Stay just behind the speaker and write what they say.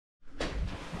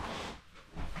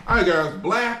All right, guys,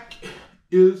 Black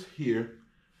is here.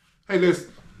 Hey,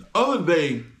 listen, the other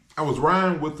day I was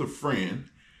riding with a friend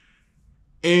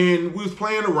and we was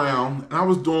playing around and I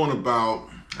was doing about,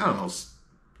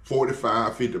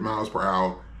 45, 50 miles per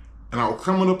hour. And I was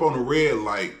coming up on a red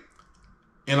light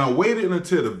and I waited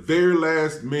until the very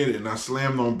last minute and I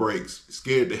slammed on brakes,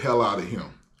 scared the hell out of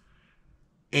him.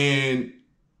 And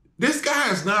this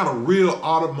guy is not a real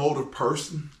automotive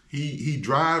person. He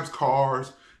drives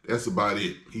cars. That's about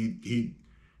it.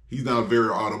 He's not a very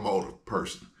automotive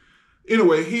person.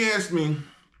 Anyway, he asked me,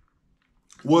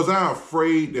 was I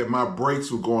afraid that my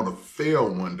brakes were going to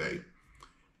fail one day?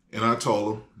 And I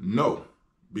told him no,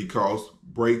 because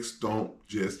brakes don't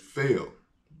just fail.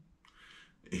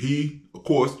 He, of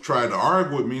course, tried to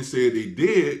argue with me and said they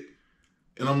did.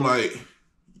 And I'm like,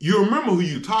 you remember who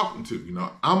you're talking to. You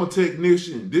know, I'm a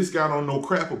technician. This guy don't know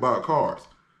crap about cars.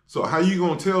 So how you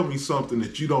going to tell me something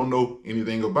that you don't know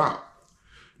anything about?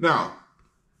 Now,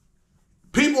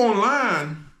 people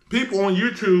online, people on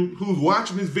YouTube who's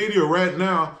watching this video right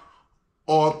now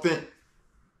are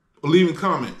leaving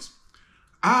comments.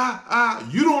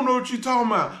 You don't know what you're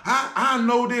talking about. I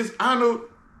know this. I know.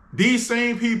 These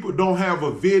same people don't have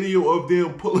a video of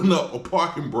them pulling up a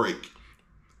parking brake,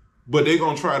 but they're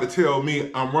going to try to tell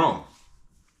me I'm wrong.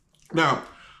 Now,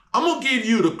 I'm going to give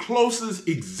you the closest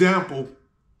example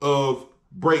of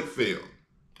brake fail,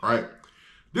 right?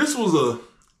 This was I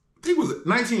think it was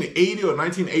 1980 or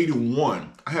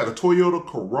 1981. I had a Toyota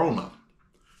Corona.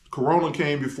 Corona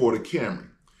came before the Camry.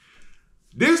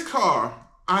 This car,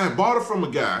 I had bought it from a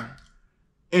guy,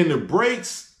 and the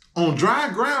brakes on dry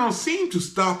ground seemed to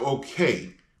stop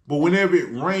okay. But whenever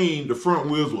it rained, the front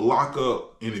wheels would lock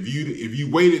up, and if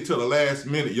you waited till the last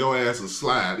minute, your ass would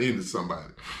slide into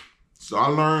somebody. So I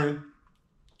learned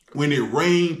when it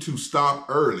rained to stop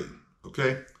early,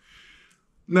 okay?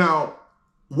 Now,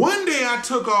 one day I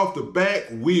took off the back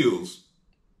wheels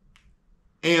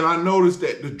and I noticed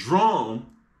that the drum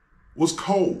was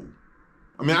cold.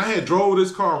 I mean, I had drove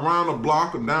this car around the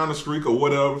block or down the street or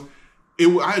whatever.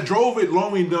 I drove it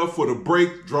long enough for the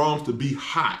brake drums to be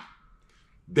hot.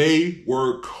 They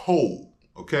were cold,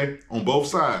 okay, on both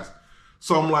sides.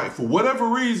 So I'm like, for whatever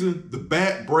reason, the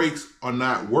back brakes are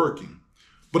not working.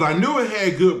 But I knew it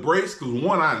had good brakes because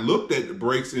one, I looked at the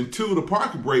brakes, and two, the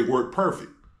parking brake worked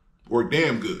perfect, worked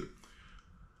damn good.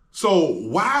 So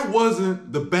why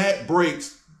wasn't the back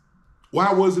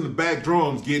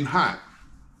drums getting hot?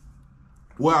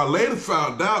 Well, I later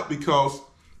found out because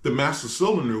the master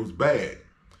cylinder was bad.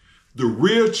 The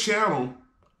rear channel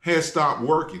had stopped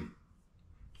working.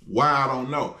 Why, I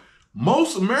don't know.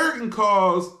 Most American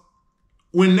cars,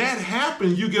 when that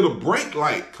happens, you get a brake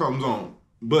light comes on.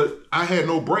 But I had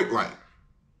no brake light.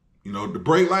 You know, the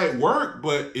brake light worked,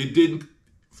 but it didn't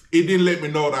let me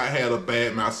know that I had a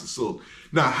bad master cylinder.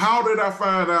 Now, how did I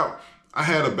find out I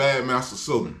had a bad master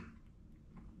cylinder?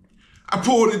 I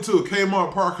pulled into a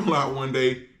Kmart parking lot one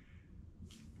day,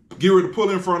 get ready to pull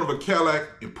in front of a Cadillac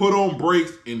and put on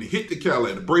brakes and hit the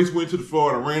Cadillac. The brakes went to the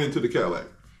floor and I ran into the Cadillac.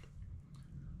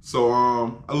 So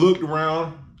I looked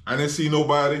around, I didn't see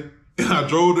nobody. And I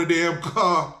drove the damn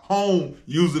car home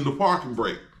using the parking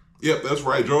brake. Yep, that's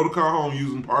right. Drove the car home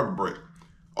using the parking brake.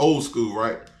 Old school,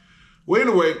 right? Well,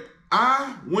 anyway,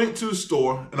 I went to the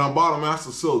store and I bought a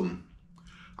master cylinder.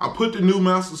 I put the new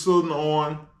master cylinder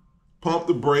on, pumped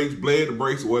the brakes, bled the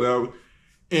brakes, or whatever.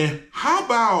 And how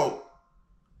about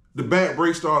the back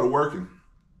brake started working?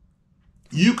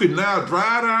 You can now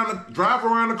drive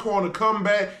around the corner, come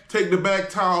back, take the back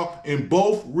towel, and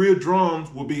both rear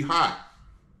drums will be hot.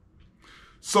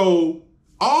 So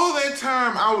all that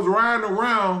time I was riding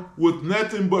around with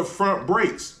nothing but front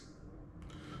brakes.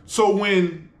 So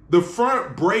when the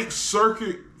front brake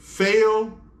circuit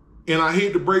failed and I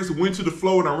hit the brakes and went to the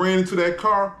floor and I ran into that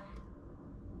car,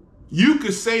 you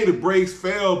could say the brakes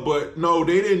failed, but no,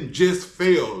 they didn't just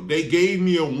fail. They gave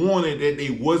me a warning that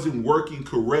they wasn't working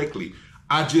correctly.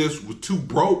 I just was too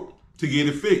broke to get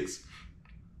it fixed.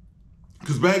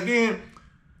 Because back then,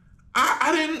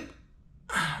 I didn't...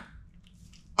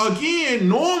 Again,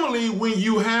 normally when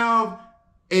you have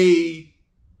a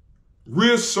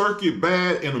rear circuit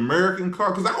bad in American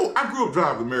car, because I grew up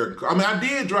driving American car. I mean, I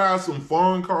did drive some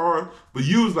foreign cars, but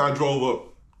usually I grew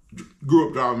up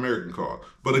driving American cars.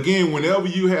 But again, whenever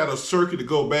you had a circuit to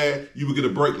go bad, you would get a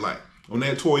brake light. On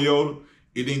that Toyota,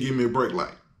 it didn't give me a brake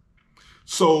light.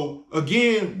 So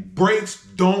again, brakes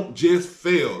don't just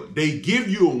fail. They give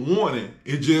you a warning.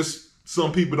 It just,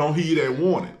 some people don't heed that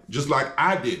warning, just like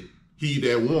I did. Heed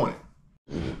that warning.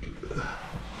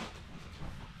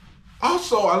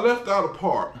 Also, I left out a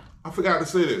part. I forgot to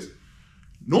say this.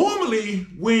 Normally,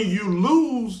 when you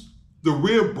lose the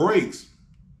rear brakes,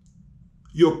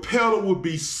 your pedal would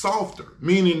be softer,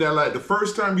 meaning that like the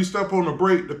first time you step on the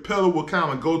brake, the pedal will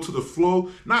kind of go to the flow,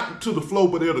 not to the flow,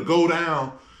 but it'll go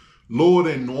down lower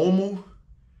than normal.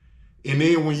 And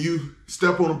then when you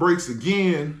step on the brakes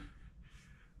again,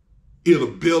 it'll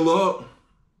build up.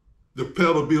 The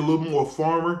pedal will be a little more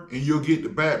firmer and you'll get the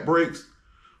back brakes.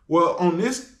 Well, on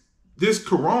this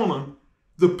Corona,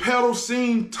 the pedal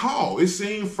seemed tall. It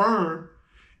seemed firm.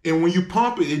 And when you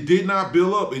pump it, it did not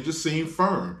build up. It just seemed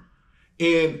firm.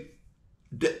 And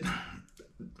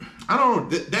I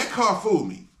don't know, that car fooled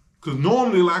me. Because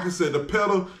normally, like I said, the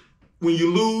pedal, when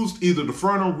you lose either the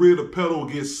front or rear, the pedal will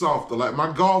get softer. Like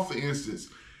my Golf, for instance,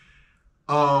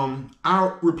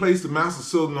 I replaced the master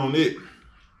cylinder on it.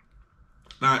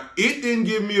 Now, it didn't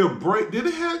give me a brake. Did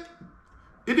it have?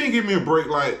 It didn't give me a brake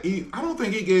light. I don't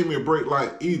think it gave me a brake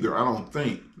light either. I don't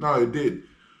think. No, it didn't.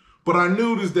 But I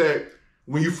noticed that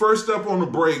when you first step on the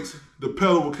brakes, the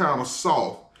pedal was kind of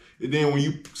soft. And then when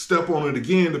you step on it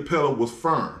again, the pedal was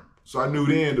firm. So I knew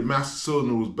then the master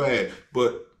cylinder was bad.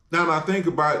 But now that I think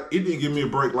about it, it didn't give me a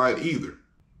brake light either.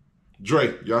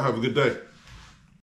 Drake, y'all have a good day.